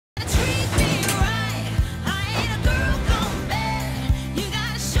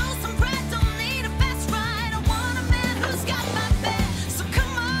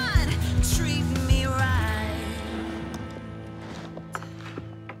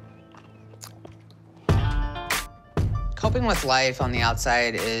Coping with life on the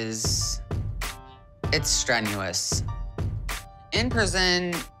outside it's strenuous. In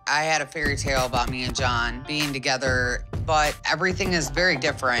prison, I had a fairy tale about me and John being together, but everything is very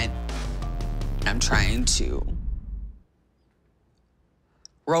different. I'm trying to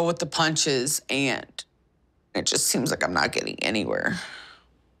roll with the punches, and it just seems like I'm not getting anywhere.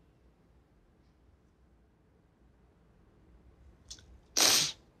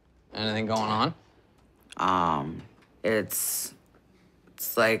 Anything going on? It's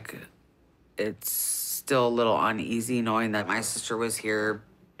still a little uneasy knowing that my sister was here.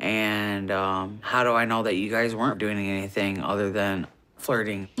 And how do I know that you guys weren't doing anything other than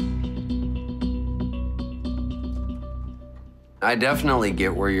flirting? I definitely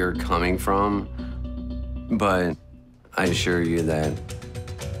get where you're coming from, but I assure you that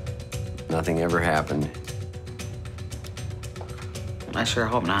nothing ever happened. I sure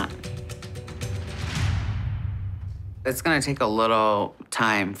hope not. It's gonna take a little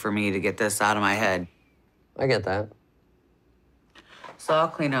time for me to get this out of my head. I get that. So I'll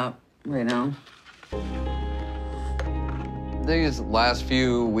clean up right now. These last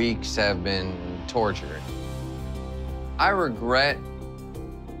few weeks have been torture. I regret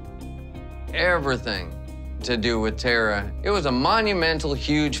everything to do with Tara. It was a monumental,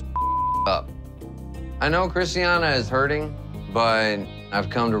 huge up. I know Kristianna is hurting, but I've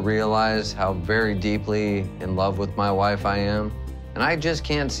come to realize how very deeply in love with my wife I am, and I just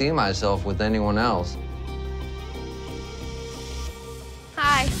can't see myself with anyone else.